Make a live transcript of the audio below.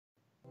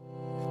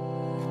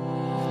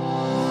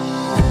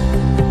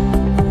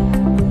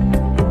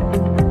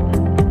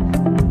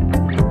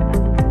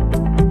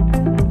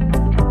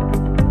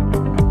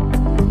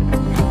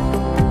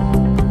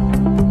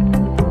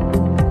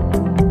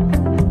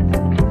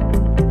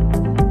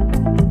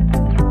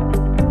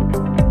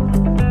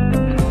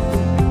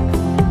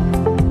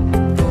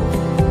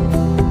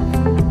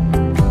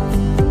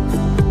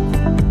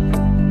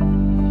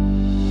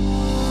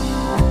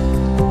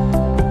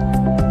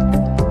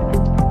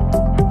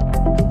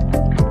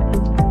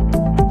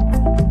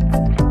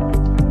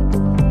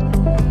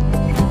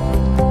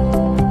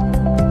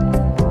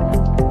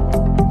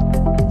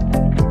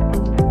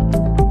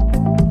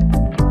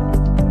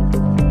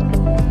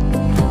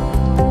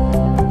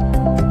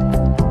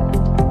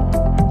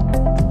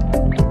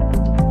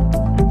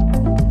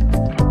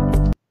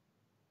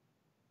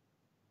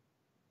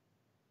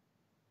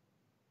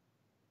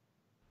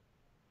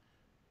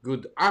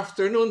Good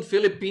afternoon,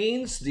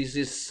 Philippines. This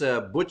is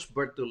Butch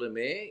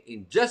Bartolome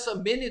in Just a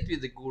Minute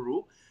with the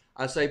Guru.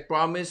 As I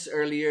promised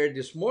earlier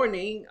this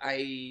morning,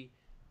 we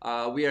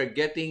are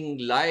getting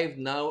live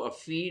now a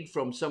feed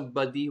from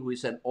somebody who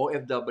is an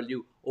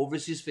OFW,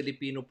 overseas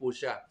Filipino po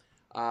siya.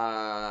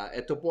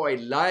 Ito po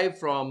ay live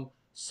from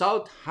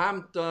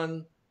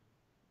Southampton,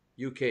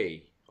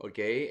 UK.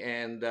 Okay?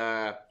 And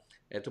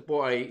ito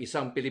po ay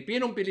isang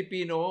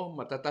Pilipinong-Pilipino,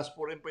 matatas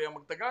po rin po yung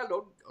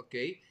magtagalog.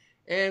 Okay?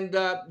 And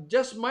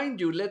just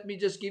mind you, let me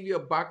just give you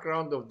a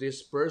background of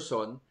this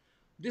person.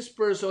 This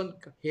person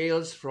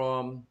hails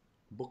from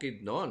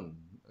Bukidnon,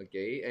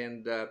 okay?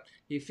 And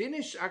he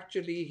finished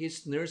actually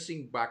his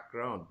nursing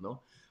background, no?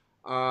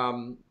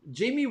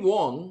 Jamie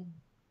Wong,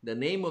 the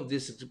name of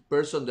this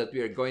person that we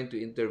are going to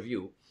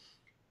interview,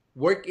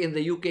 worked in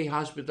the UK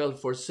hospital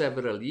for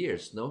several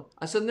years, no?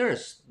 As a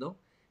nurse, no?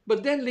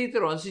 But then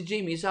later on, si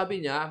Jamie,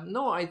 sabi niya,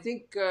 no, I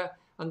think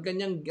ang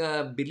kanyang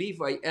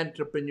belief ay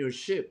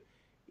entrepreneurship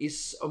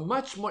is a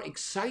much more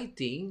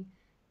exciting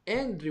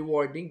and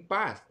rewarding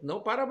path,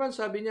 no? Para bang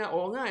sabi niya,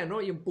 oo nga, no,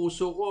 yung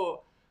puso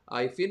ko,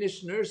 I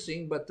finished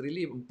nursing, but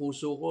really, yung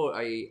puso ko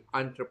ay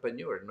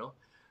entrepreneur, no?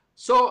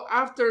 So,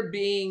 after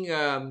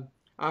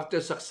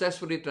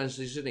successfully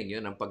transitioning,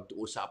 yun ang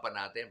pag-uusapan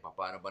natin,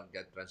 paano ba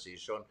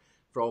nag-transition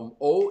from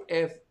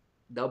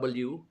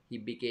OFW,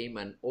 he became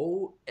an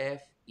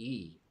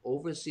OFE,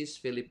 Overseas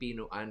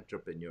Filipino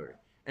Entrepreneur,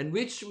 and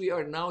which we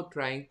are now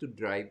trying to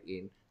drive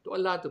in to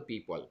a lot of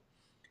people.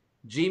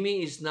 Jimmy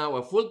is now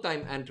a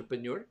full-time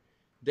entrepreneur,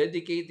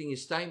 dedicating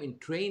his time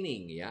in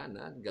training. Yan,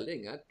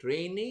 galing,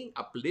 training,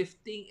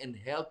 uplifting, and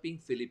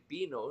helping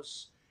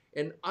Filipinos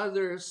and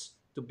others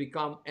to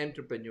become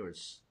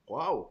entrepreneurs.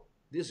 Wow,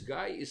 this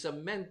guy is a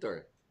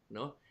mentor,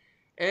 no?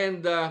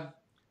 And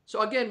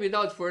so again,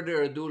 without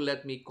further ado,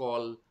 let me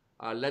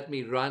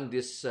run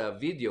this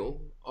video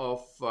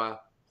of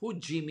who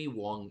Jimmy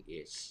Wong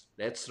is.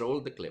 Let's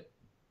roll the clip.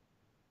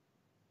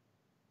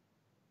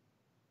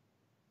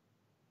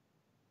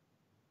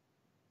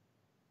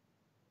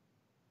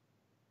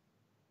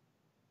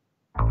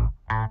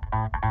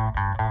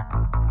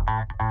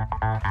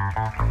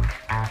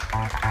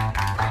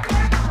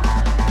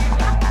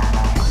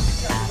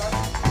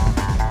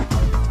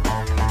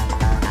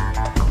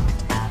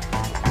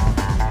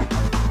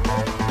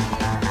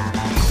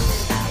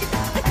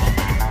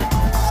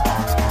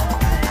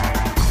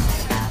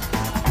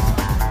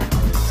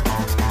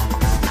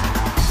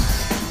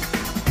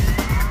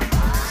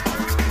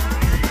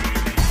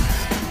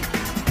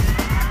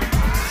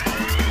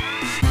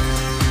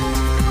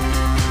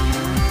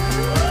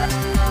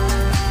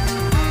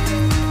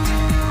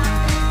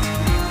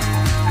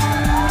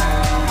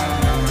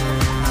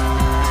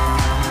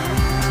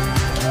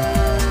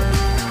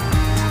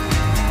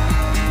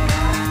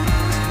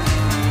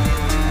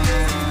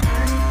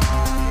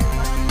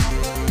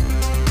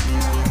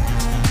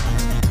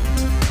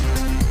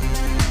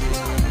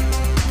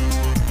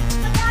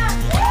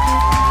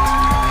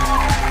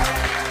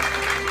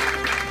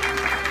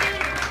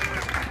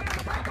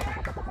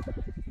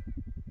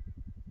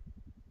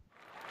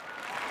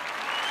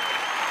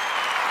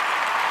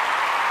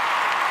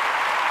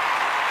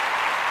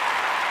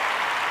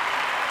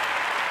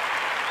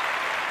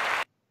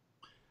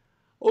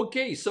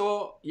 Okay,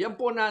 so yan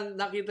po na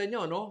nakita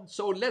nyo, no?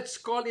 So let's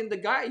call in the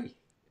guy.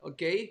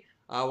 Okay?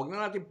 Wag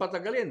na natin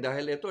patagalin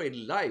dahil ito ay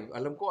live.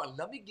 Alam ko, ang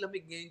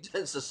lamig-lamig ngayon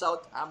dyan sa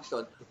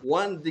Southampton.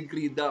 1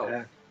 degree daw.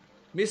 Yeah.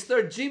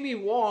 Mr. Jimmy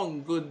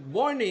Wong, good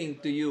morning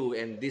to you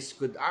and this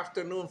good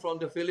afternoon from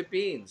the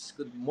Philippines.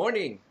 Good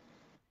morning.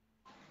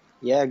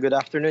 Yeah, good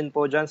afternoon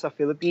po dyan sa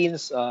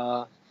Philippines.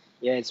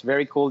 Yeah, it's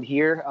very cold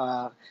here.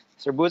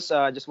 Sir Boots,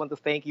 just want to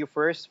thank you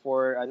first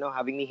for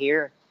having me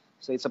here.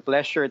 So it's a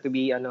pleasure to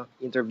be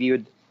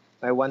interviewed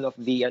by one of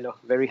the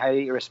very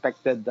highly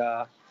respected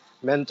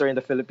mentor in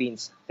the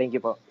Philippines. Thank you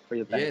po for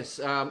your time.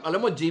 Yes, alam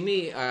mo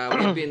Jimmy,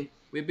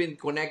 we've been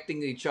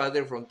connecting each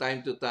other from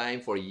time to time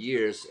for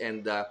years,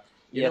 and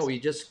you know, we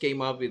just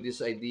came up with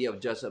this idea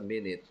of Just a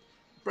Minute,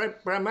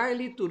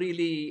 primarily to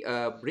really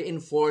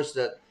reinforce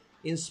that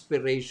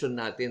inspiration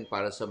natin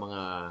para sa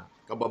mga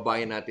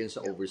kababayan natin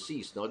sa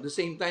overseas, no? At the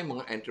same time,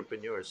 mga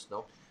entrepreneurs,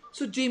 no?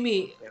 So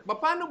Jimmy,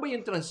 paano ba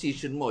yung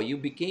transition mo? You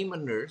became a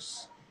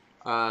nurse,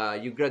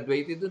 you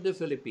graduated in the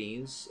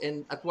Philippines,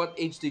 and at what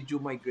age did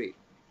you migrate?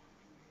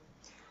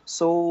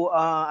 So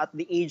at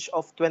the age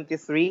of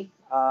 23,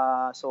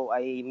 so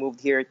I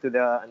moved here to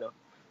the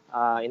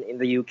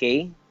in the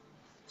UK.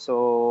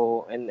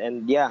 So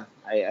and yeah,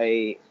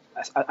 I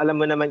alam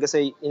mo naman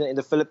kasi in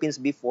the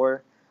Philippines before,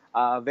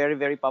 very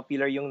very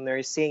popular yung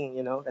nursing,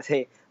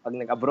 kasi pag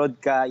nag-abroad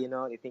ka, you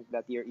think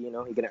that you're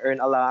gonna earn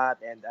a lot,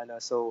 and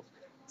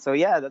so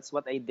yeah, that's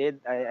what I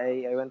did.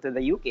 I went to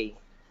the UK.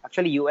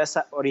 Actually, US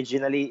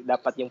originally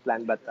dapat yung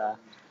plan, but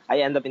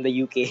I end up in the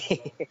UK.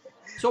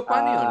 So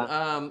paano yun?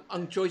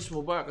 Ang choice mo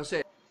ba?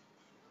 Kasi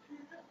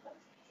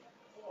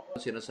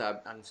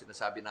ang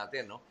sinasabi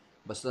natin, no?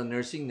 Basta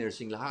nursing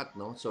lahat,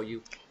 no? So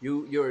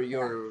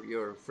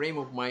your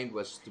frame of mind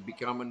was to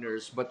become a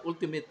nurse, but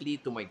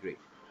ultimately to migrate.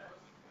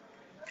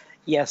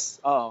 Yes.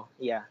 Oh,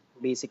 yeah.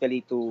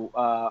 Basically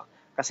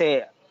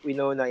kasi we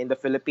know na in the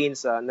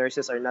Philippines,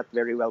 nurses are not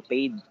very well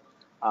paid.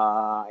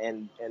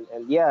 And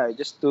yeah,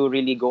 just to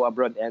really go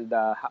abroad and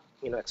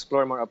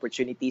explore more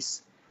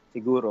opportunities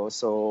siguro.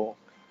 So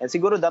and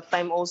siguro that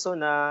time also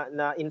na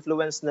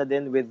influence na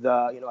din with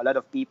a lot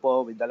of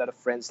people, with a lot of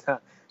friends na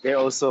they're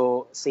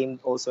also same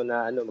also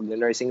na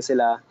mag-nursing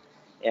sila.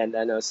 And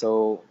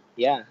so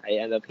yeah,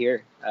 I end up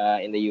here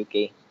in the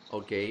UK.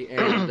 Okay.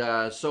 And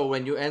so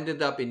when you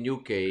ended up in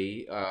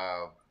UK,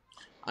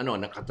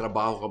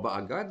 nakatrabaho ka ba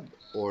agad?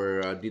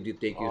 Or did it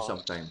take you Oh.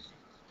 some time?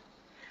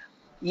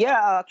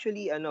 Yeah,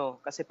 actually,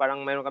 kasi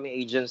parang mayroon kami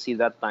agency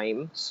that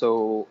time.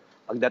 So,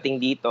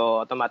 pagdating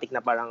dito, automatic na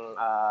parang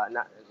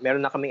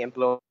meron na kaming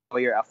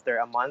employer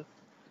after a month.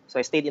 So,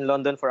 I stayed in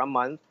London for a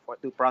month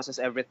to process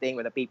everything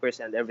with the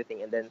papers and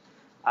everything. And then,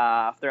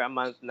 after a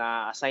month,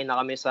 na-assign na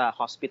kami sa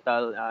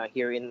hospital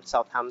here in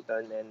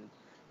Southampton. And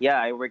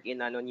yeah, I work in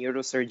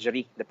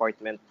neurosurgery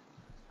department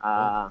Oh,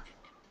 uh,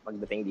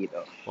 pagdating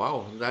dito.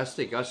 wow,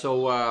 fantastic.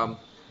 So,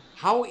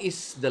 how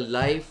is the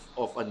life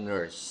of a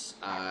nurse?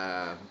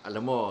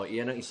 Alam mo,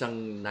 yan ang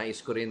isang nais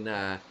ko rin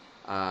na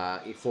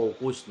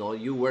i-focus, no?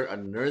 You were a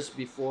nurse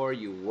before,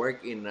 you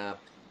work in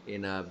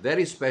a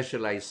very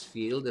specialized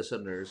field as a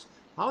nurse.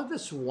 How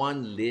does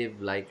one live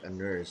like a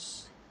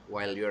nurse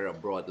while you're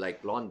abroad,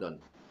 like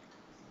London?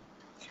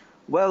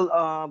 Well,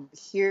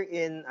 here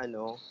in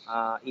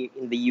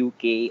in the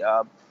UK,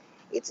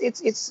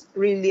 it's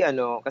really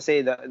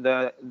kasi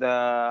the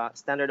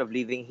standard of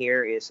living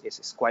here is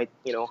quite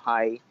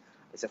high.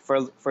 It's a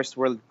first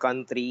world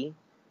country.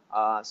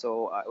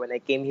 So when I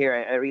came here,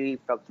 I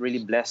really felt really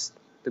blessed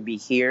to be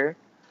here.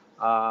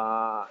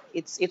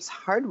 It's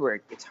hard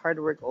work. It's hard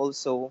work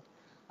also.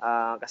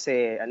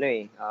 Kasi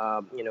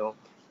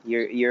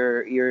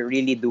you're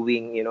really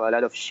doing a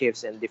lot of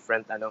shifts and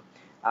different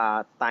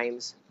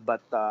times.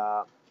 But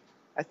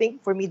I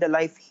think for me the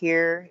life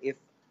here, if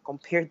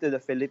compared to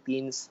the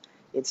Philippines,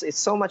 it's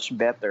so much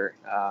better.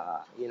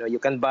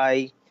 You can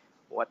buy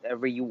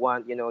whatever you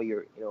want.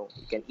 You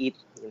can eat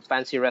in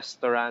fancy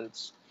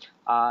restaurants.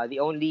 The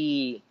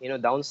only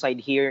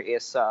downside here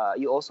is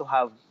you also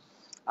have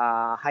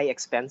high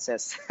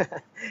expenses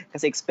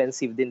kasi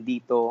expensive din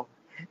dito,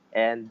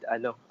 and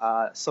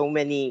so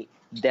many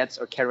debts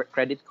or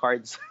credit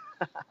cards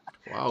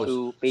Wow.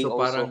 to pay So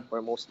also parang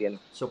for mostly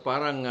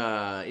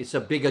it's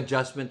a big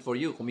adjustment for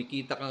you.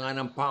 Kumikita ka nga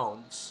ng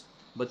pounds,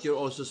 but you're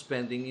also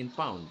spending in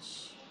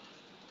pounds.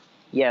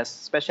 yes,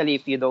 especially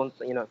if you don't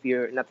if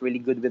you're not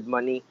really good with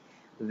money,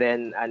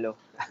 then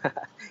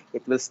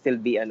it will still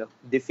be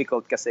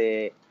difficult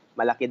kasi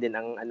malaki din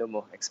ang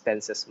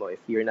expenses mo if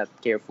you're not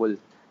careful.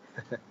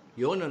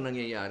 Yun ang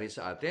nangyayari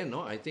sa atin,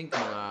 no? I think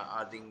mga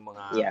ating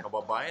mga Yeah.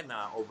 kababayan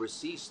na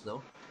overseas,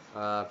 no?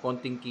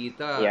 Konting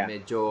kita, Yeah.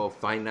 medyo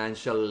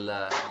financial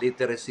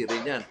literacy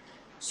rin yan.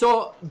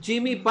 So,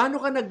 Jimmy, paano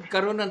ka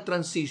nagkaroon ng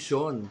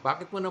transition?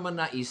 Bakit mo naman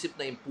naisip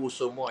na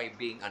impuso mo ay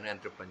being an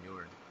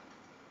entrepreneur?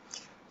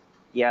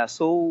 Yeah,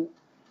 so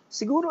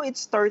siguro it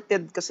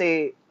started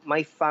kasi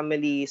my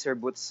family, Sir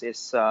Boots,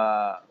 is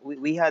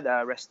we had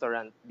a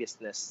restaurant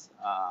business.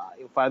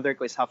 Yung father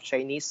ko is half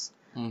Chinese.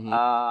 Mhm.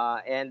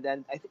 And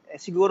then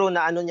siguro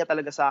na niya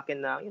talaga sa akin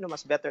na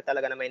mas better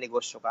talaga na may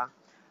negosyo ka.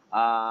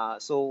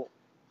 So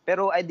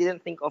pero I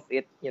didn't think of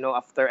it,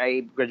 after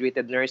I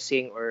graduated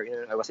nursing or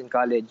I was in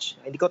college.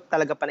 Hindi ko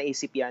talaga pa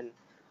naisip 'yan.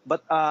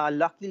 But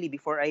luckily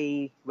before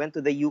I went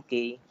to the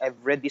UK, I've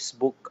read this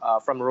book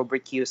from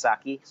Robert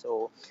Kiyosaki.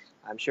 So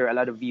I'm sure a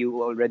lot of you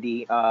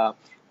already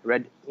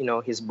read,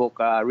 his book,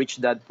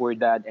 Rich Dad Poor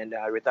Dad, and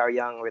Retire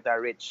Young,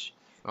 Retire Rich.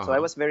 So I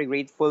Aha. was very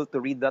grateful to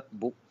read that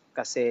book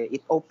kasi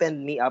it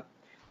opened me up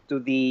to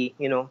the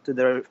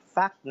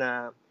fact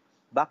na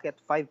bakit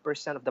 5%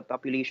 of the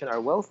population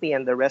are wealthy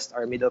and the rest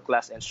are middle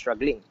class and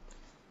struggling.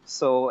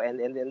 So and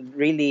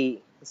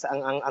really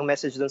ang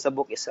message dun sa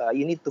book is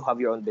you need to have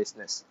your own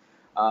business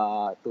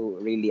to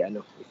really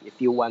if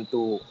you want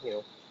to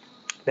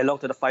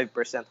belong to the 5%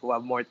 who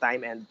have more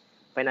time and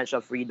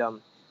financial freedom.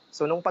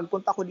 So nung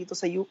pagpunta ko dito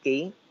sa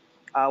UK,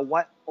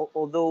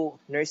 although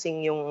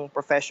nursing yung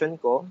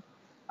profession ko,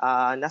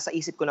 nasa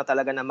isip ko na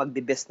talaga na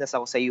magbe-business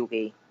ako sa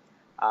UK.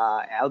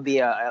 I'll be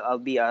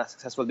a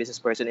successful business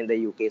person in the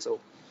UK.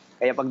 So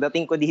kaya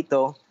pagdating ko dito,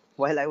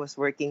 while I was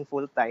working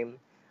full time,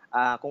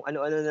 kung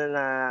ano-ano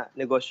na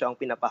negosyo ang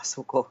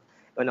pinapasok ko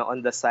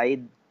on the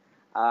side.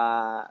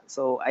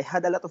 So I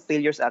had a lot of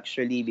failures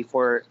actually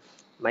before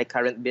my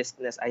current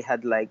business. I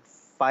had like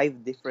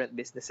 5 different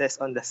businesses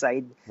on the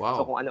side.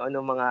 So Wow. kung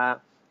ano-ano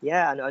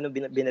ano-ano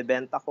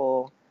binebenta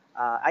ko.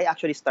 I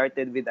actually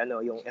started with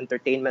yung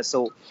entertainment.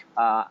 So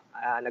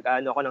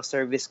nag-ano ako ng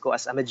service ko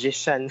as a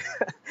magician,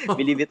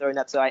 believe it or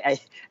not. So I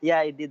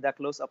did the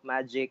close-up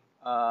magic.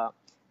 I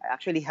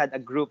actually had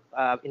a group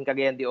in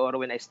Cagayan de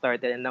Oro when I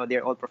started, and now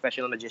they're all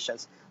professional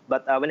magicians.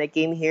 But when I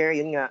came here,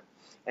 yun nga,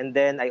 and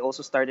then I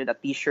also started a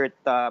t-shirt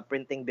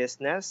printing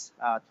business,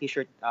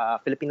 t-shirt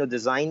Filipino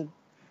designed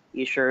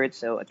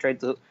t-shirts. So I tried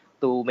to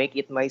make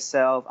it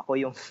myself. Ako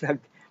yung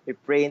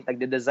nag-print,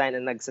 nagde-design,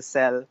 and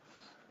nagsasell.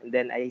 And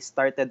then I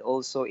started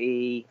also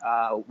a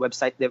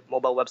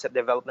mobile website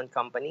development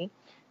company.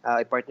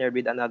 I partnered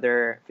with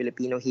another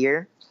Filipino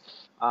here,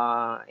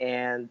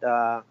 and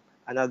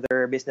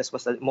another business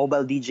was a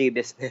mobile DJ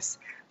business.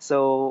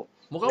 So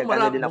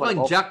nag-ano din ako ng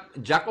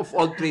Mukhang jack of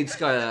all trades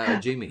ka,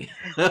 Jimmy.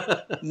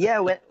 yeah,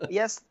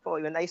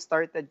 when I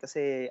started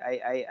kasi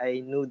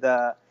I knew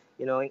the,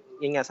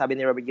 yun nga sabi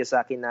ni Robert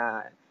Kiyosaki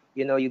na,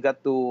 you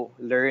got to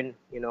learn,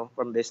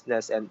 from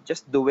business, and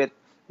just do it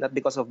not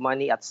because of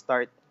money at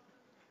start,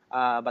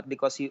 but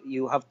because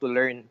you have to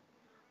learn.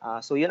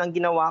 So yun ang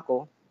ginawa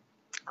ko.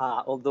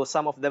 Although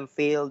some of them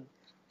failed,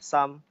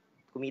 some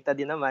kumita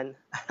din naman.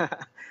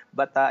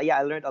 But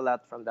yeah, I learned a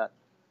lot from that.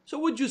 So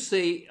would you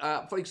say,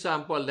 for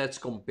example,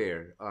 let's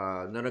compare,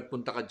 na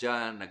nagpunta ka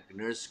dyan,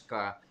 nag-nurse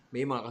ka,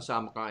 may mga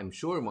kasama ka, I'm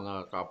sure,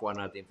 mga kapwa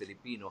natin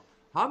Filipino.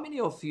 How many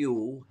of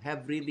you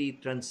have really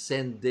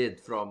transcended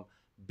from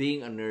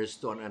being a nurse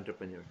to an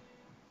entrepreneur?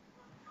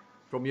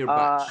 From your Uh,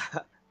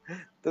 batch?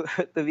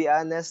 to be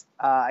honest,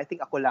 I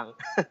think ako lang.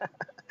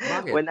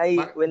 Bakit?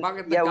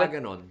 Bakit Yeah,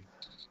 nagkaganon?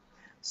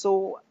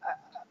 so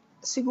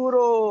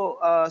siguro,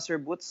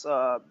 Sir Boots,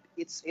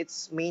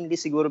 it's mainly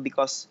siguro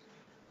because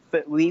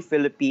we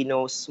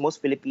Filipinos,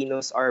 most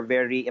Filipinos are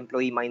very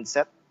employee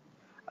mindset.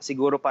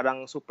 Siguro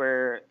parang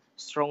super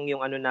strong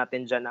yung ano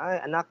natin dyan,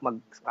 ay anak,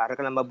 mag-aral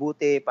ka na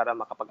mabuti para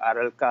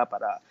makapag-aral ka,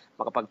 para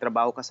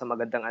makapagtrabaho ka sa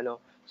magandang ano.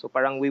 So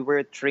parang we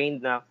were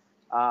trained na,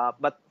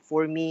 but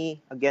for me,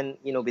 again,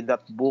 with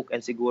that book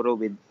and siguro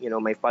with,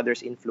 my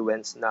father's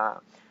influence na,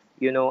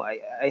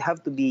 I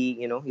have to be,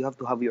 you have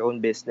to have your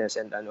own business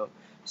and ano.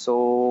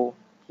 So,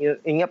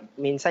 yun nga,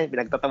 minsan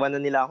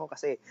pinagtatawanan nila ako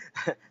kasi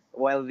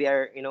while they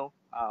are,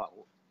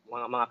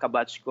 mga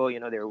kabatch ko,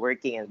 they're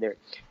working and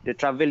they're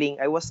traveling.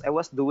 I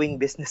was doing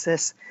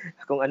businesses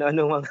kung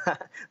ano-ano mga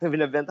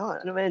binabenta ko.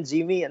 Ano man yan,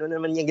 Jimmy? Ano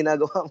naman yung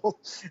ginagawa mo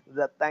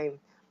that time?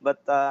 But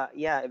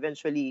yeah,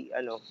 eventually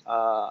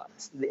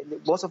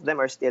most of them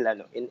are still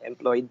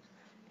employed,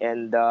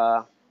 and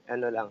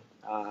ano lang,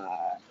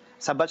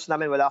 sa batch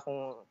namin wala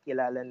akong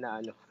kilala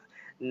na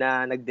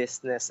na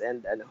nag-business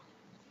and ano.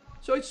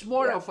 So it's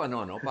more Yeah. of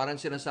ano, no? Parang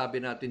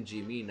sinasabi natin,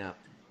 Jimmy, na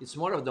it's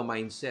more of the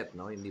mindset,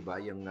 no? Hindi ba?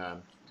 Yung,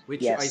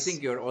 which I think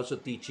Yes. you're also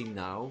teaching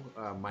now,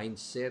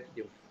 mindset.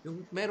 Yung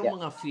Yeah.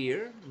 merong mga fear,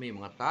 may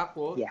mga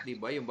takot, Yeah. di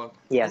ba? Yung bang,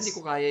 hindi Yes.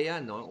 ko kaya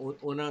yan, no?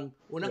 Unang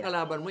Yeah.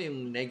 kalaban mo,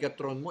 yung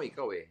negatron mo,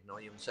 ikaw eh, no?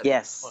 Yung sarili mo,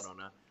 Yes. no?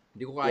 Na,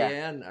 hindi ko Yeah. kaya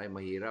yan, ay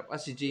mahirap.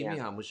 Si Yeah. Jimmy,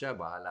 hamo siya,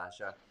 bahala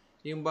siya.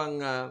 Yung bang,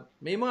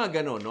 may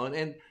mga ganon, no?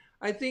 And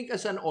I think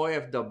as an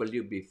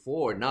OFW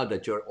before, now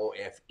that you're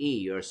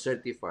OFE, you're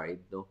certified,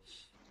 no?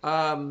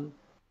 um,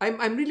 I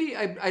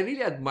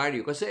really admire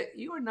you kasi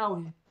you are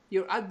now,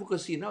 your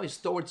advocacy now is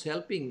towards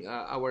helping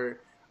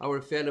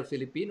our fellow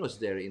Filipinos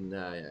there in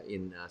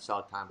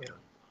Southampton.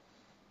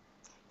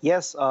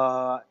 Yes,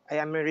 I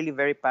am really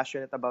very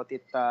passionate about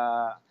it,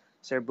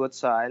 Sir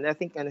Boots. And I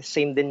think and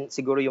same din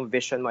siguro yung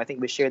vision mo. I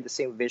think we share the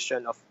same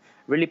vision of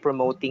really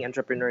promoting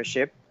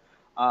entrepreneurship,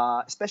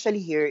 especially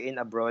here in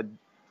abroad.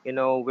 We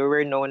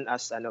were known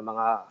as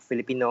mga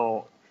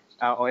Filipino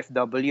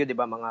OFW, 'di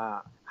ba,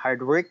 mga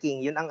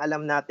hardworking. Yun ang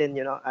alam natin,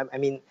 I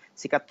mean,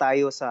 sikat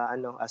tayo sa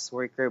as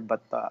worker,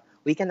 but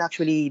we can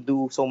actually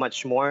do so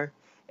much more.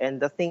 And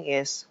the thing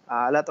is,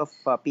 a lot of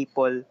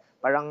people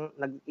parang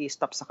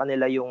nag-i-stop sa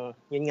kanila yun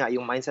nga,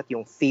 yung mindset,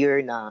 yung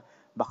fear na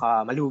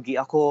baka malugi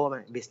ako,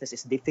 business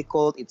is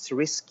difficult, it's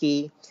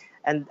risky.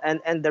 And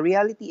the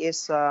reality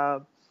is,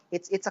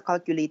 it's a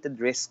calculated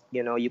risk.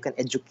 You can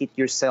educate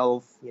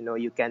yourself,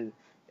 you can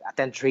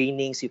attend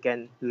trainings, you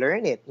can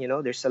learn it.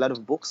 There's a lot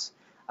of books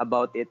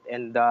about it,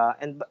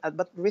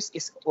 but risk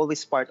is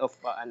always part of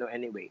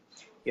anyway,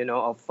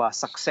 of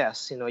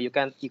success. You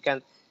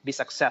can't be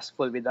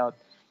successful without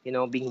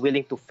being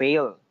willing to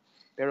fail.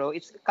 Pero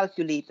it's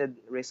calculated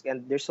risk,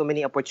 and there's so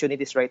many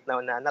opportunities right now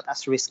na not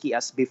as risky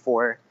as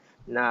before,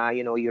 na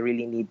you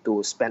really need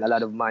to spend a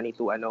lot of money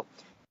to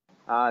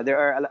there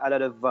are a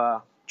lot of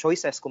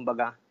choices,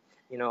 kumbaga,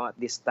 at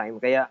this time.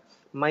 Kaya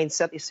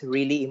mindset is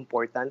really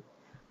important.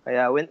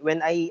 Kaya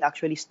when I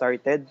actually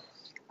started,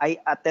 I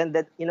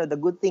attended, the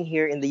good thing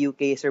here in the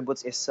UK, Sir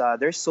Boots, is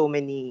there's so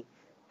many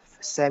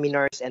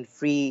seminars and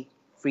free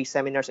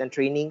seminars and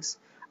trainings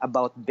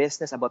about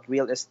business, about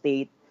real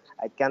estate.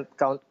 I can't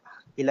count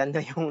ilan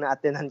na yung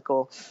na-attendan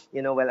ko,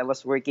 while I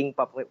was working,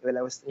 while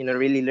I was,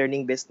 really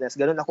learning business.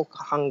 Ganun ako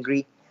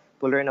hungry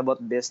to learn about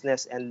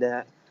business, and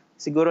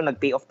siguro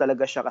nag-pay off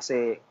talaga siya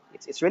kasi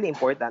it's really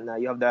important na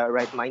you have the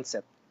right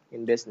mindset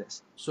in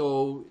business.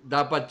 So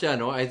dapat yan,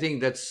 no? I think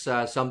that's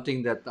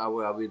something that I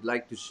would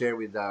like to share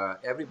with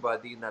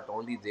everybody, not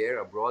only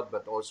there abroad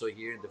but also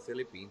here in the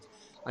Philippines.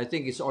 I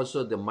think it's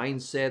also the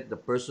mindset, the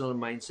personal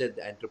mindset,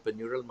 the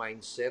entrepreneurial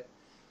mindset,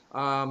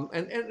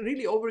 and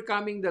really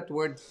overcoming that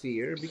word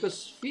fear,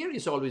 because fear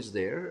is always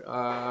there.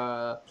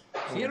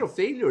 Fear of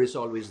failure is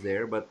always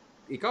there, but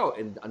ikaw,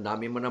 and ang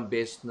dami mo ng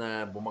best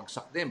na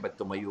bumagsak din, but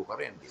tumayo ka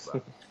rin, di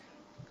ba?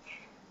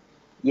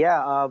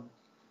 Yeah,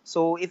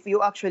 so if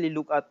you actually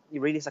look at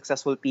really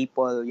successful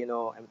people,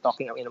 I'm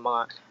talking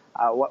mga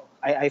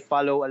I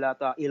follow a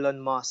lot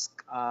Elon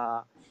Musk.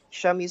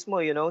 Siya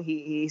mismo,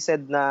 he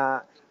said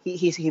na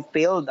he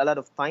failed a lot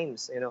of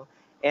times,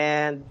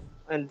 and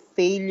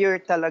failure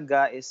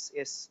talaga is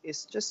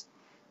just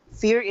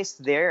fear is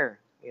there,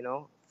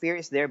 fear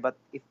is there, but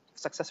if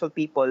successful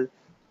people,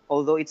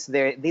 although it's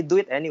there, they do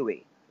it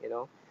anyway,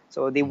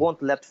 so they Mm.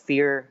 won't let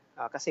fear,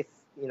 kasi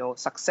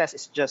success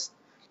is just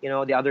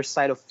the other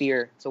side of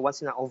fear. So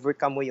once na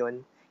overcome mo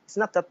yun, it's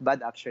not that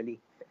bad actually.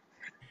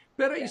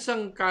 Pero Yeah.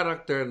 isang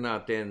character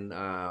natin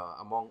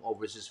among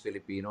overseas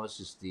Filipinos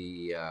is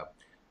the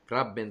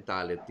crab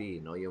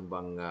mentality, no? Yung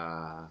bang,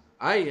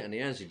 ay, ano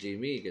yan, si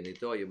Jimmy,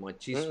 ganito, yung mga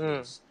Mm-mm.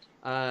 chismis.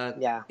 Uh,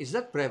 Yeah. is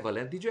that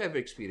prevalent? Did you ever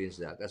experience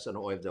that as an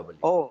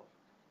OFW? Oh,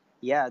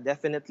 yeah,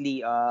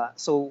 definitely.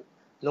 So,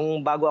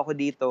 nung bago ako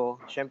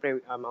dito, syempre,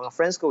 mga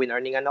friends ko,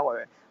 winarningan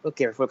ako, oh,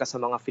 careful ka sa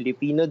mga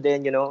Filipino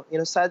din,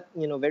 sad,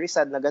 very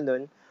sad na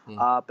ganun. Mm.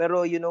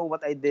 Pero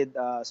what I did,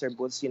 Sir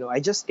Boots, I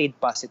just stayed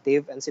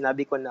positive and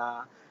sinabi ko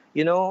na,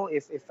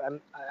 if I'm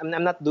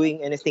not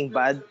doing anything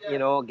bad,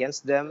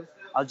 against them,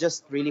 I'll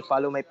just really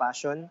follow my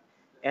passion.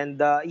 And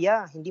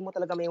yeah, hindi mo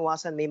talaga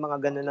maiwasan, may mga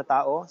ganun na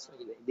tao. So,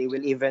 they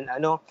will even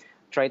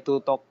try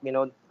to talk,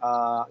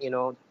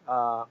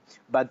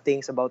 bad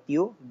things about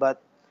you,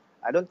 but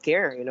I don't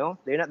care.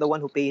 They're not the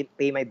one who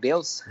pay my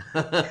bills.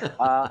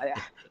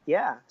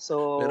 Yeah, Pero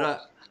so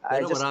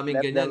I just maraming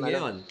let ganyan them.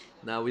 ngayon.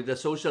 Now with the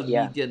social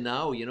Yeah. media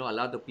now, a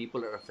lot of people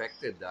are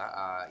affected.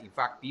 In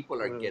fact, people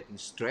are Mm, getting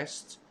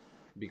stressed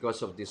because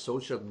of the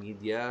social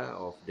media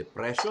of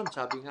depression,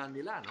 sabi nga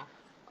nila, no?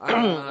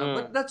 mm,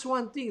 But that's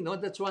one thing, no?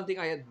 That's one thing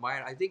I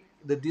admire. I think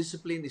the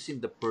discipline is in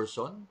the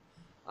person.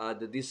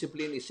 The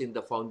discipline is in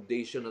the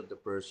foundation of the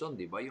person,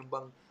 di ba? Yung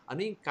bang, ano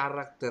yung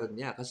character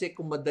niya? Kasi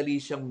kung madali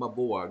siyang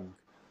mabuwag,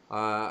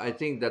 I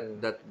think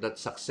that mm.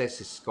 success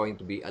is going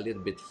to be a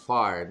little bit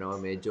far, no?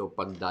 Medyo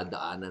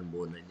pagdadaanan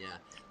muna niya.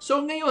 So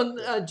ngayon,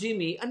 Yeah.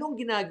 Jimmy, anong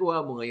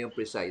ginagawa mo ngayon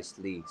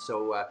precisely?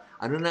 So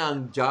ano na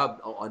ang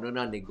job o ano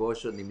na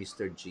negosyo ni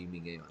Mr.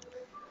 Jimmy ngayon?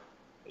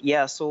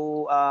 Yeah,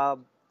 so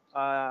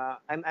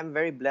I'm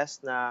very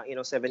blessed na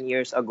 7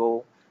 years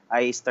ago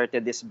I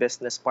started this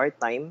business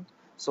part time.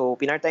 So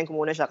pinart-time ko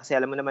muna siya kasi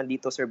alam mo naman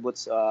dito, Sir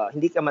Boots,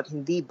 hindi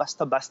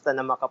basta-basta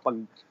na makapag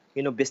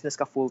business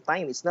ka full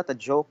time. It's not a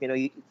joke,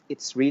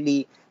 it's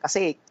really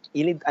kasi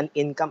you need an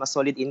income, a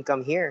solid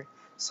income here.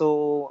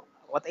 So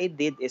what I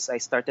did is I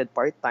started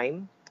part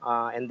time,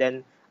 and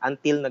then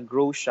until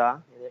nag-grow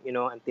siya,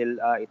 until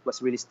it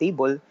was really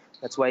stable.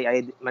 That's why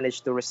I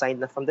managed to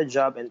resign na from the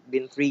job and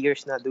been 3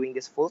 years na doing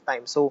this full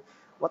time. So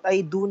what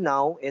I do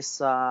now is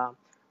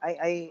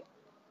I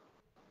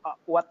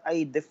what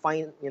I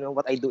define,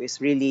 what I do is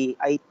really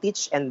I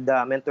teach and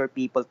mentor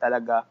people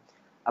talaga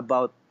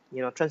about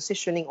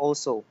transitioning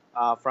also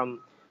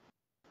from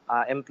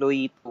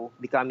employee to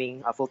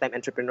becoming full-time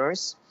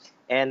entrepreneurs.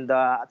 And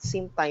at the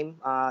same time,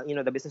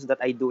 the business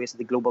that I do is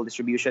the global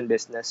distribution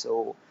business.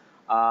 So,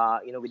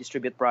 we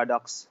distribute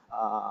products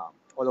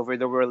all over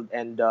the world,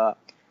 and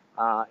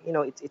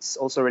it's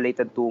also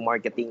related to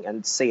marketing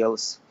and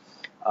sales.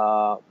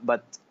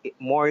 But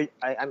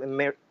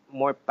I'm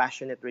more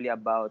passionate really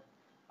about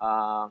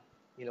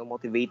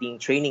motivating,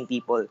 training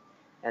people,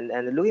 and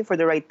looking for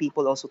the right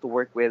people also to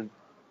work with,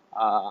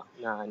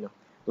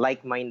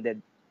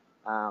 like-minded,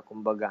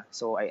 kumbaga.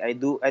 So I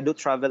do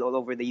travel all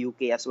over the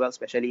UK as well,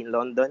 especially in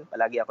London.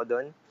 Palagi ako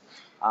doon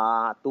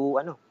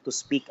to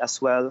speak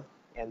as well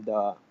and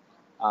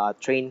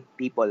train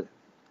people.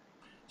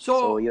 So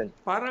So, yun.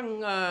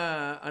 parang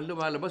ang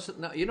lumalabas,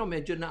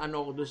 medyo na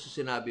ano ako doon sa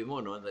sinabi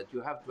mo, no, that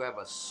you have to have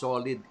a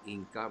solid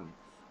income.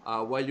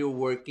 While you're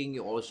working,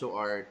 you also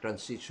are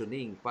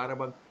transitioning. Para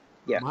bang,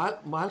 Yeah.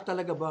 mahal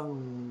talaga bang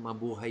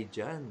mabuhay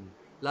dyan?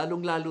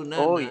 Lalong-lalo na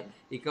Oh, na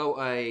ikaw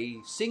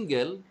ay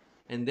single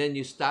and then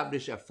you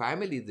establish a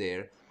family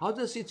there. How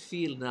does it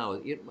feel now?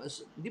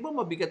 Di ba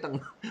mabigat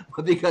ang,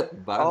 mabigat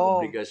ba ang oh,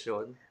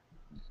 obligasyon?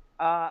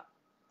 uh,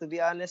 to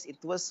be honest,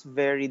 it was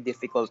very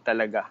difficult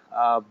talaga.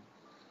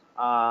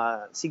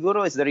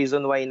 Siguro is the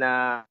reason why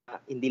na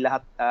hindi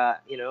lahat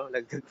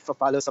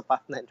nag-follow sa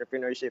path na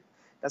entrepreneurship.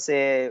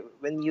 Kasi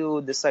when you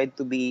decide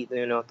to be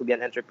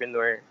an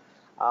entrepreneur,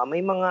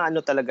 may mga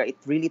talaga, it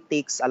really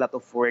takes a lot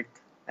of work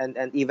and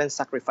even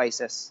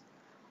sacrifices.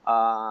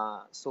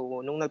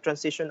 So nung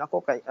nag-transition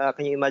ako,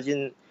 can you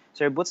imagine,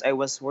 Sir Boots, I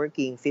was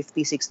working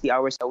 50-60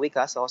 hours a week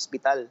sa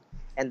hospital,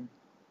 and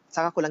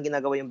saka ko lang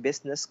ginagawa yung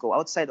business ko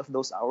outside of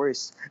those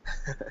hours.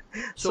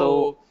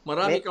 So, So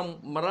marami may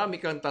kang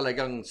marami kang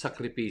talagang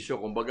sakripisyo,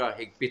 kumbaga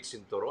higpit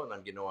sinturon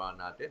ang ginawa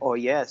natin. Oh,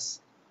 yes.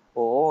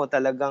 Oo,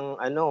 talagang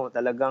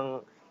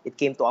it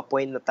came to a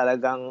point na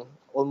talagang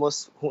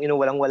almost kung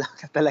walang-wala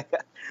ka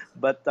talaga.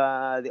 But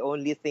the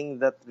only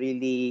thing that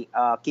really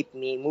keep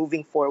me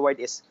moving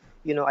forward is,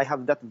 I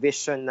have that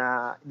vision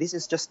na this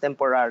is just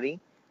temporary,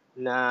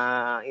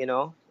 na,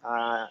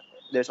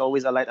 there's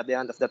always a light at the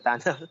end of the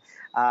tunnel.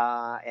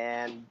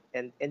 And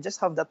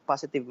just have that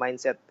positive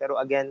mindset. Pero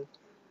again,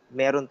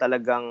 meron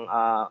talagang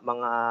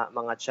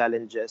mga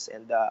challenges.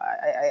 And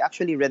I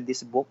actually read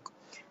this book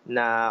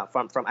na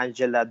from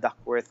Angela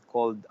Duckworth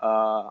called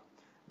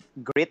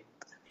Grit.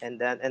 And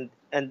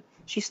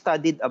she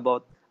studied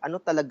about ano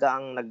talaga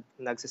ang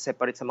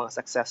nagse-separate sa mga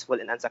successful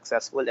and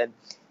unsuccessful, and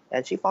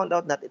she found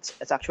out that it's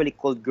actually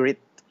called grit.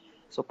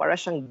 So para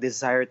siyang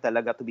desire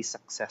talaga to be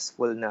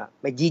successful, na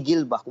may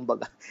gigil ba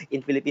kumbaga.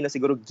 In Filipino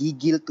siguro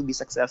gigil to be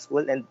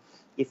successful, and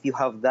if you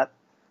have that,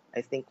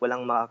 I think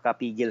walang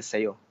makakapigil sa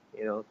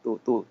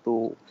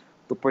to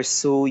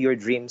pursue your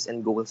dreams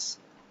and goals.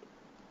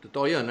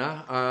 Totoo yan,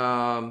 ha?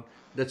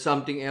 That's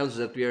something else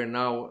that we are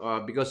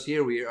now, because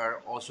here we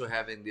are also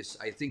having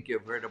this, I think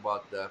you've heard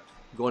about the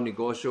Go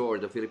Negosyo or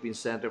the Philippine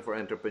Center for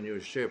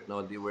Entrepreneurship. No,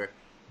 they were,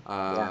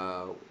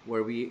 Yeah.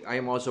 where I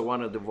am also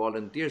one of the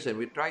volunteers, and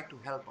we try to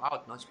help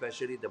out, no,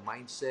 especially the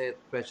mindset,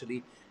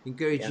 especially Yeah.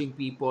 encouraging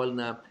people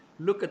na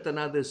look at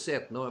another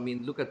set, no? I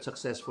mean, look at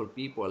successful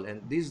people.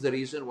 And this is the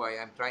reason why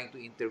I'm trying to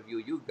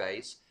interview you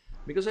guys,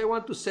 because I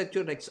want to set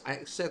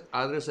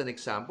others an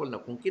example na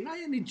kung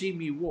kinaya ni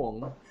Jimmy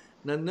Wong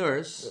na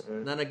nurse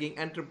Mm-mm. na naging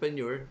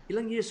entrepreneur,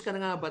 ilang years ka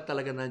na nga ba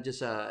talaga nandiyan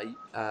sa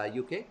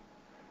UK?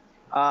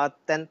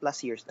 10 plus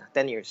years na.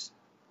 10 years.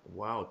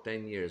 Wow,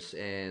 10 years.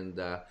 And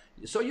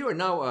so you are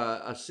now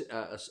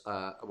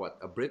what,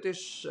 a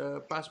British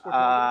passport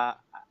holder? Uh,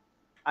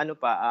 ano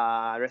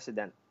pa,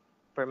 resident.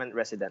 Permanent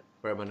resident.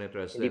 Permanent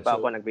Hindi resident. pa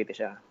ako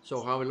nag-British. So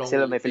how long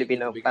Still will may it take you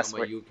to Filipino become a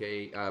passport. UK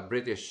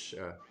British?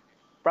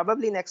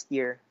 Probably next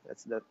year.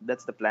 That's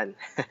the plan.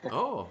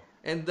 Oh,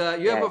 and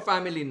you have Yeah. a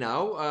family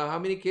now. How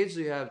many kids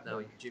do you have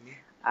now, Jimmy?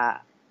 Uh,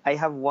 I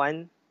have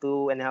one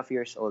 2.5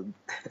 years old.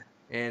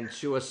 And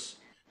she was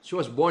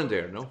born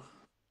there, no?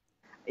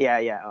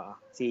 Yeah, yeah.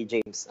 Si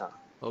James.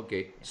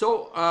 Okay.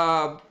 So,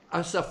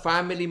 as a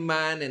family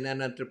man and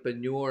an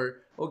entrepreneur,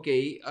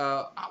 okay,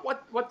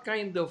 what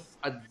kind of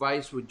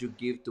advice would you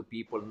give to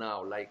people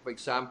now? Like, for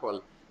example,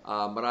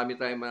 marami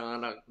tayong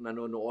mga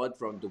nanonood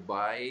from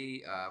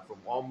Dubai, from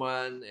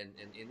Oman,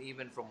 and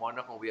even from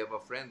Monaco. We have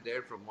a friend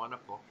there from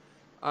Monaco.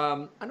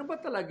 Ano ba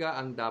talaga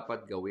ang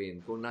dapat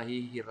gawin kung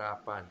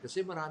nahihirapan? Kasi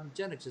marami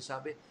dyan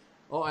nagsasabi,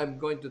 oh,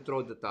 I'm going to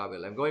throw the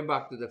towel. I'm going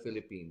back to the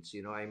Philippines.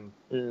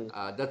 Mm.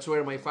 That's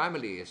where my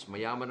family is.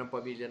 Mayaman ang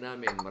pamilya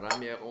namin.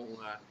 Marami akong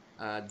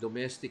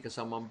domestic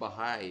kasamang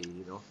bahay,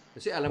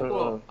 Kasi alam Mm-mm.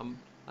 ko,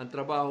 ang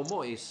trabaho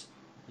mo is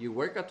you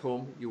work at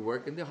home, you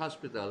work in the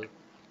hospital,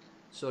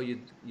 so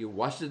you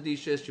wash the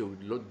dishes, you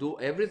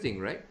do everything,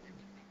 right?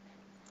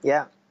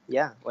 Yeah.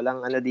 Yeah.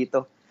 Walang ano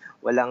dito.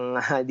 Walang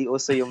di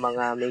uso yung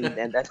mga maid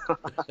and ano.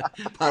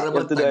 Para You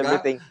have bang to do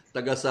everything.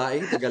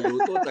 taga-saing,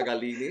 taga-luto,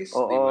 taga-linis,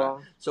 di ba?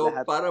 Oo. So,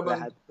 Lahat. para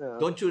bang, Lahat.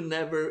 don't you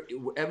never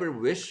ever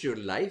wish your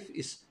life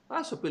is,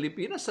 sa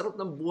Pilipinas, sarap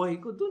ng buhay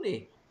ko dun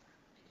eh.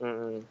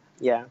 Mm-mm.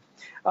 Yeah.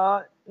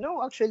 No,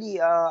 actually,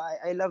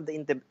 I love the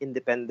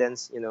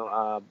independence,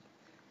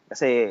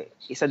 kasi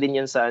isa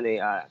din yun sa ano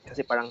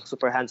kasi parang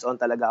super hands-on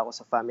talaga ako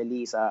sa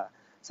family, sa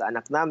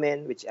anak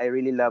namin, which I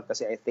really love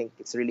kasi I think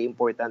it's really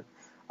important.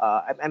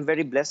 I'm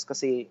very blessed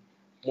kasi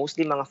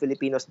mostly mga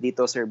Filipinos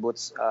dito, Sir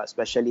Boots,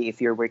 especially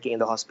if you're working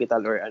in the hospital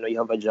or you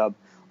have a job,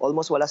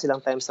 almost wala silang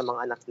time sa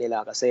mga anak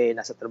nila kasi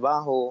nasa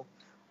trabaho,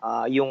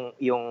 yung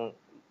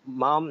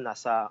mom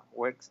nasa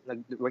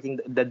working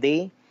the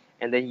day,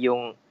 and then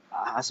yung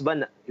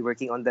husband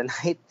working on the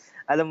night.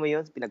 Alam mo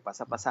yun,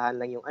 pinagpasapasahan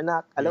lang yung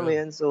anak. Alam mo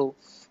Yeah. yun, so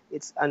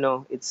it's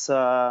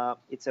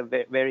a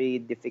very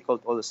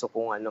difficult also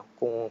kung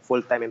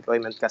full-time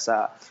employment ka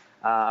sa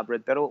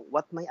abroad. Pero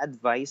what my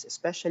advice,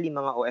 especially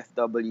mga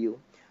OFW,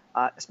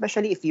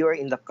 especially if you're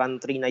in the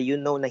country na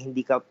na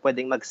hindi ka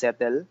pwedeng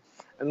mag-settle.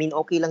 I mean,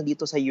 okay lang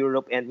dito sa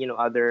Europe and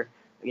other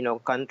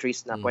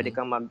countries na pwede Mhm.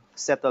 kang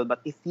mag-settle,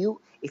 but if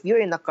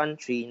you're in a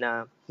country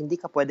na hindi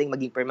ka pwedeng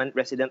maging permanent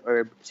resident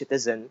or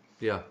citizen,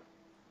 Yeah.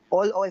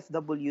 all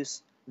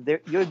OFWs,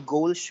 your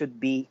goal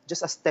should be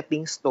just a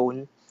stepping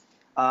stone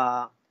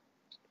uh,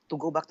 to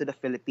go back to the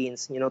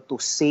Philippines, to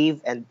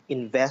save and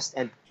invest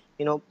and,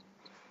 you know,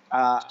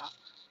 uh,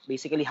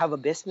 basically have a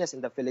business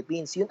in the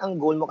Philippines. Yun ang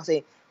goal mo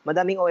kasi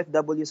madaming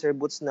OFW, Sir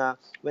Boots, na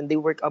when they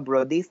work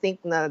abroad, they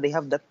think na they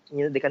have that,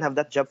 they can have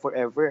that job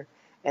forever.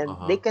 And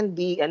they Uh-huh. can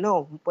be,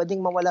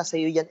 pwedeng mawala sa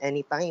iyo yan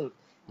anytime.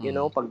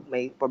 Mhm. Pag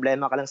may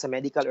problema ka lang sa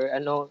medical or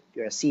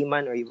you're a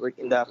seaman or you work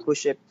in the cruise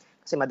ship.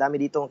 Kasi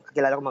madami dito,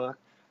 kakilala ko mga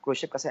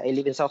cruise ship kasi I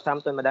live in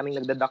Southampton, madaming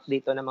nagda-dock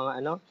dito na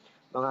mga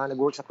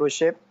nag-work sa cruise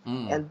ship.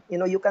 Mm. And,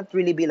 you can't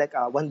really be like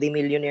a one-day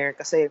millionaire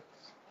kasi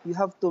you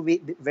have to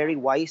be very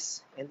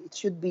wise, and it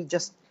should be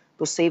just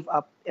to save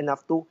up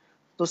enough to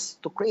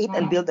create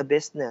and build a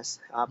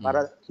business Mm. para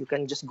you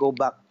can just go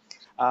back.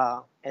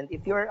 And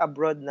if you're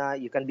abroad na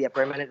you can be a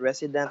permanent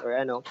resident or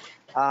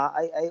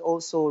I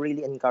also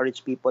really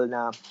encourage people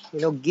na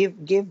give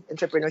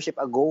entrepreneurship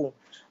a go,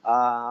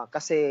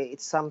 kasi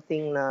it's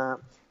something na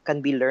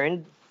can be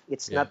learned.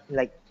 It's Yeah. not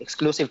like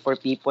exclusive for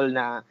people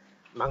na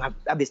mga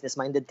business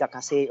minded ka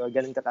kasi or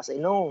ganun ka kasi.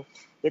 No,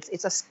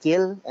 it's a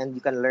skill and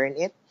you can learn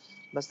it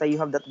basta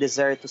you have that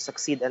desire to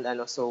succeed and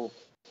so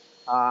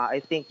I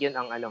think yun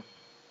ang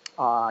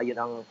Yun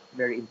ang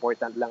very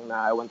important lang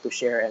na I want to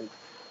share. And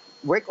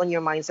work on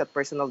your mindset,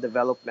 personal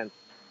development.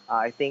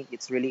 I think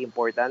it's really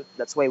important.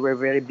 That's why we're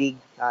very big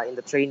in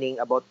the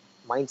training about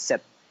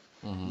mindset.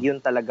 Mhm. Yun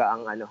talaga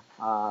ang ano,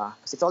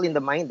 kasi it's all in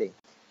the mind eh.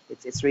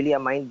 It's really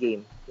a mind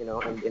game,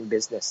 in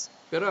business.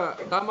 Pero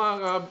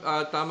tama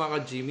ka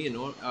Jimmy,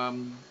 no?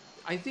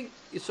 I think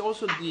it's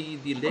also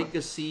the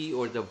legacy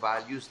or the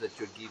values that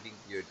you're giving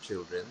to your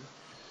children,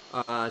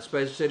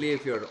 especially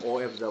if you're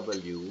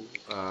OFW,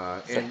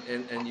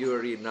 and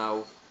you're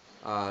now,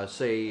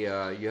 say,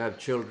 you have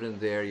children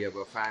there, you have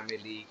a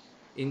family,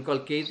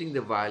 inculcating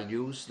the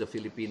values, the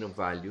Filipino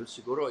values,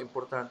 siguro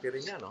importante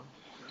rin yan, no?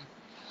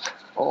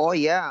 Oh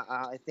yeah,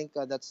 I think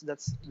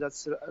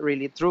that's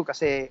really true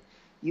kasi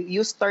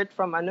you start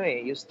from ano eh,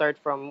 you start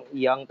from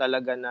young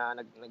talaga na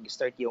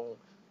nag-start yung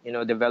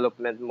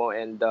development mo.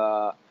 And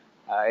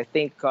I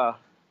think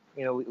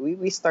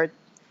we start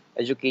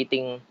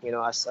educating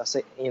as a,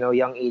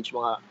 young age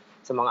mga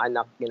sa mga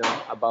anak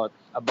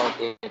about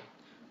it.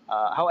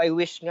 How I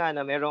wish nga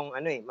na merong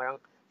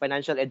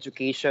financial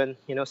education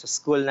sa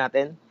school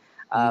natin.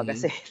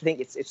 Kasi Mm-hmm. I think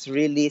it's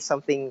really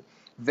something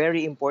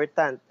very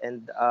important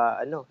and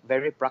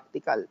very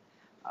practical.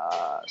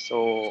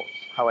 So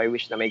how I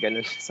wish na may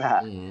ganun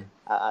sa Mm-hmm.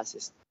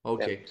 system.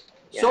 Okay.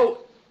 Yeah. So,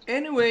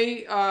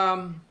 anyway,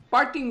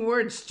 parting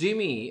words,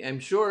 Jimmy. I'm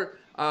sure,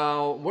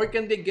 where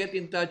can they get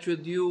in touch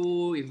with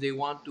you if they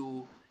want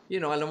to,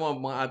 alam mo,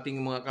 mga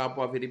ating mga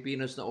kapwa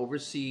Filipinos na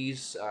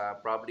overseas,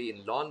 probably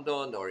in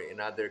London or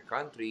in other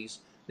countries,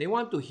 they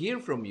want to hear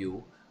from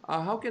you.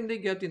 How can they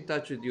get in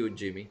touch with you,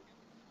 Jimmy?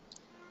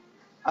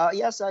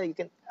 Yes, you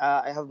can.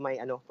 I have my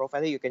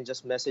profile. You can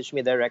just message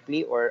me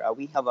directly, or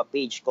we have a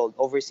page called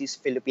Overseas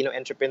Filipino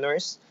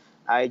Entrepreneurs.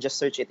 I just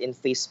search it in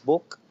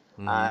Facebook.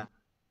 Mm-hmm.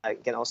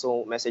 You can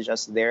also message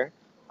us there.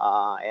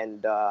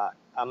 And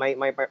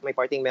my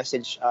parting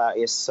message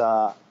is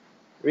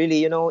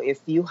really, if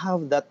you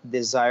have that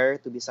desire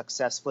to be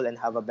successful and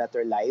have a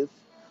better life,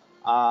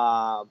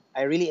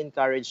 I really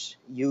encourage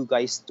you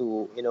guys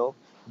to,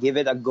 give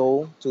it a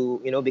go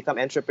to, become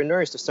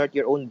entrepreneurs, to start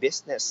your own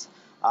business.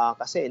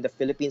 Kasi in the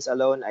Philippines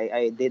alone,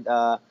 I did,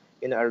 a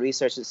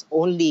research. It's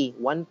only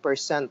 1%,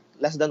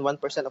 less than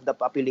 1% of the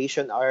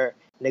population are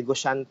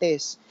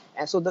negosyantes.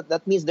 And so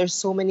that means there's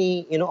so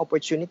many,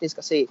 opportunities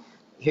kasi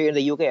here in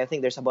the UK, I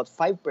think there's about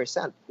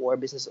 5% who are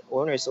business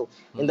owners. So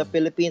in the Mm-hmm.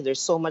 Philippines,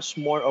 there's so much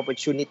more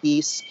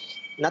opportunities,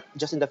 not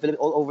just in the Philippines,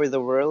 all over the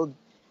world.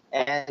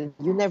 And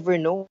you never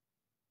know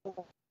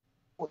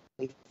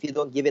if you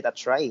don't give it a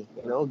try.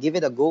 Give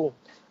it a go,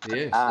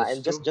 Yes, that's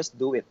and just true. just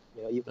do it.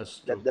 That's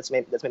That,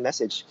 true. that's my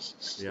message.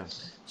 Yeah.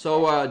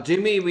 So,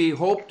 Jimmy, we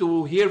hope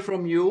to hear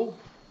from you.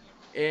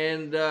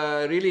 And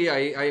really,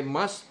 I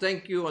must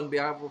thank you on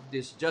behalf of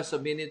this Just a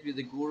Minute with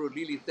the Guru.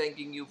 Really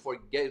thanking you for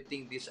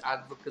getting this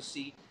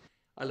advocacy.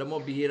 Alam mo,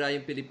 bihira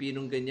yung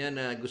Pilipinong ganyan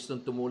na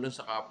gustong tumulong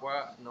sa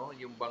kapwa, no?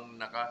 Yung bang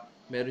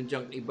meron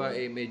diyang iba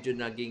medyo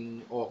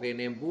naging okay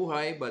na yung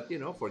buhay, but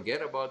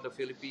forget about the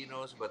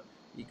Filipinos. But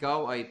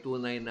ikaw ay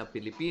tunay na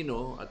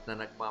Pilipino at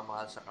na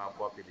nagmamahal sa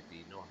kapwa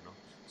Pilipino, no?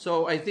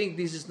 So I think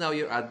this is now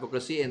your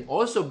advocacy and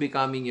also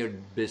becoming your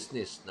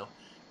business, no?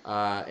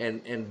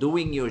 And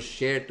doing your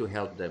share to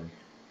help them.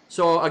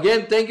 So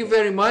again, thank you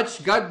very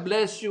much. God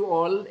bless you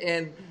all.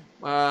 And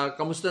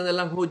kamusta na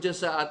lang ho dyan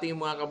sa ating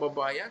mga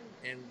kababayan.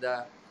 And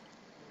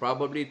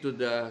probably to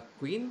the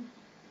Queen.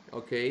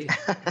 Okay.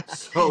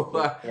 So,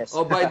 Yes.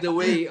 oh, by the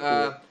way,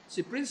 Yeah.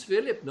 si Prince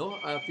Philip, no,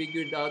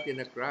 figured out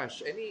in a crash.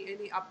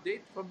 Any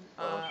update from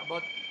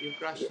about yung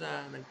crash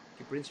na ng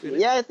kay Prince Philip?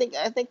 Yeah, I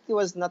think he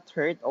was not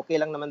hurt. Okay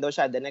lang naman daw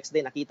siya. The next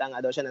day nakita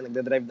nga daw siya na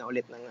nagde-drive na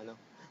ulit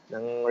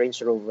ng Range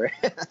Rover.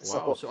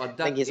 Wow. So So at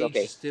I think that he's age,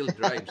 he okay. still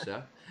drives,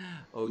 huh?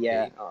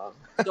 Yeah.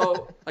 Okay.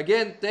 So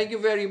again, thank you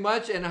very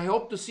much, and I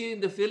hope to see you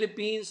in the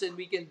Philippines, and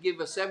we can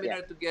give a Yeah.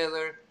 seminar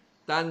together,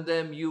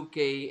 Tandem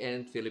UK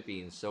and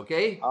Philippines.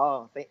 Okay.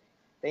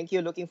 Thank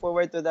you. Looking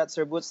forward to that,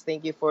 Sir Boots.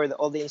 Thank you for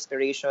all the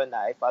inspiration.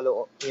 I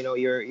follow,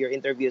 your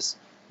interviews.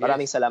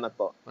 Maraming Yes. salamat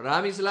po.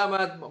 Maraming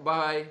salamat.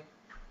 Bye.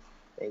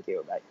 Thank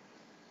you. Bye.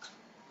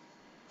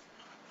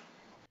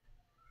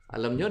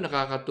 Alam nyo,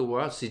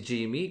 nakakatuwa si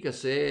Jimmy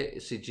kasi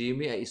si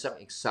Jimmy ay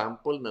isang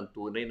example ng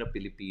tunay na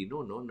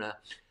Pilipino, no, na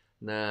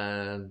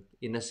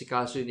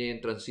inasikaso niya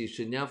yung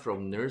transition niya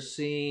from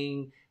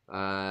nursing,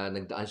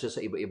 nagdaan siya sa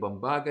iba-ibang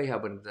bagay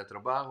habang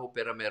nagtatrabaho,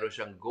 pero meron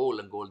siyang goal.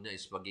 Ang goal niya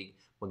is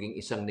maging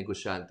isang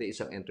negosyante,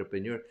 isang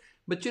entrepreneur.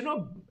 But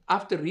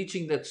after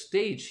reaching that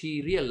stage,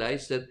 he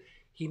realized that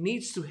he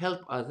needs to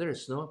help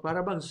others, no?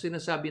 Para bang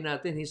sinasabi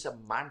natin, he's a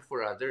man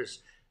for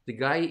others. The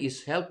guy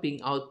is helping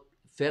out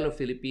fellow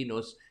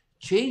Filipinos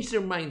change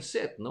their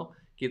mindset, no?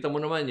 Kita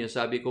mo naman yung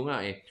sabi ko nga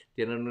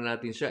tinanong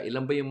natin siya,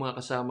 ilan ba yung mga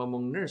kasama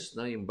mong nurse,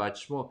 no, yung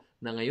batch mo,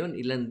 na ngayon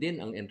ilan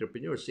din ang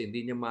entrepreneurs.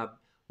 Hindi niya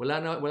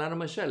wala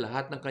naman siya,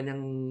 lahat ng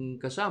kanyang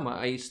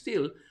kasama ay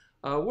still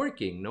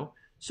working, no?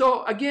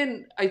 So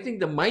again, I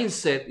think the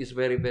mindset is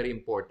very very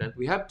important.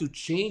 We have to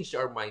change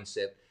our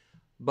mindset.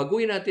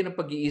 Baguhin natin ang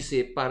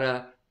pag-iisip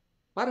para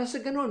sa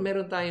ganun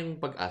meron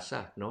tayong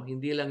pag-asa, no?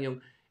 Hindi lang yung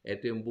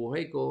ito yung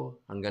buhay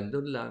ko, hanggang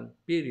doon lang,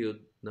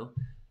 period, no?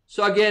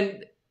 So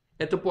again,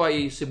 ito po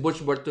ay si Butch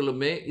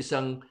Bartolome,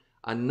 isang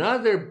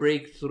another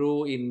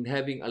breakthrough in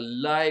having a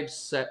live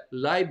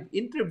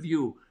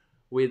interview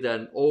with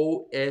an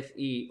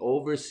OFE,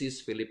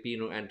 Overseas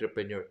Filipino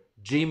Entrepreneur.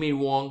 Jimmy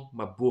Wong,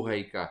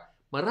 mabuhay ka.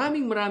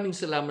 Maraming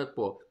salamat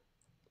po.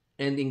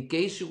 And in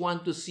case you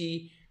want to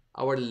see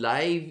our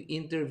live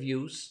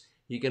interviews,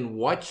 you can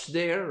watch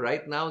there,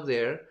 right now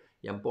there.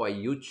 Yan po ay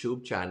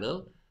YouTube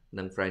channel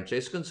ng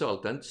Franchise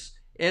Consultants.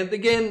 And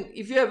again,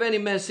 if you have any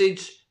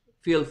message,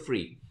 feel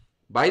free.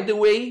 By the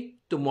way,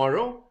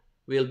 tomorrow,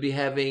 we'll be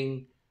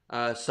having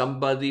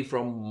somebody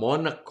from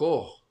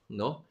Monaco,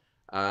 no?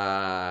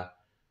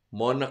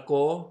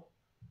 Monaco,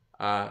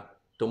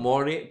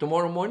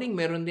 tomorrow morning,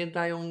 meron din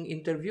tayong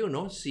interview,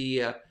 no? Si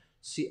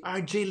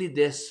RJ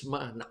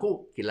Ledesma.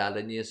 Naku,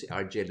 kilala niyo si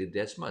RJ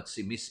Ledesma at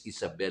si Miss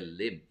Isabel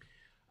Lim.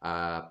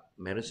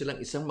 Meron silang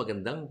isang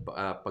magandang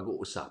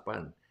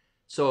pag-uusapan.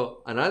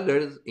 So,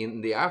 another,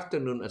 in the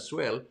afternoon as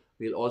well,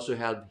 we'll also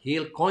have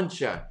Hil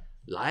Concha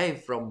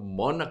live from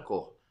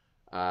Monaco.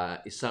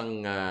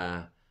 Isang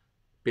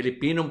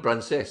Pilipinong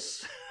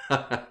Pranses.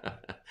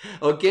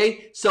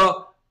 Okay?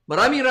 So,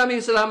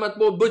 maraming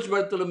salamat po, Butch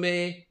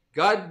Bartolome.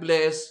 God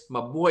bless.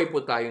 Mabuhay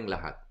po tayong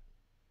lahat.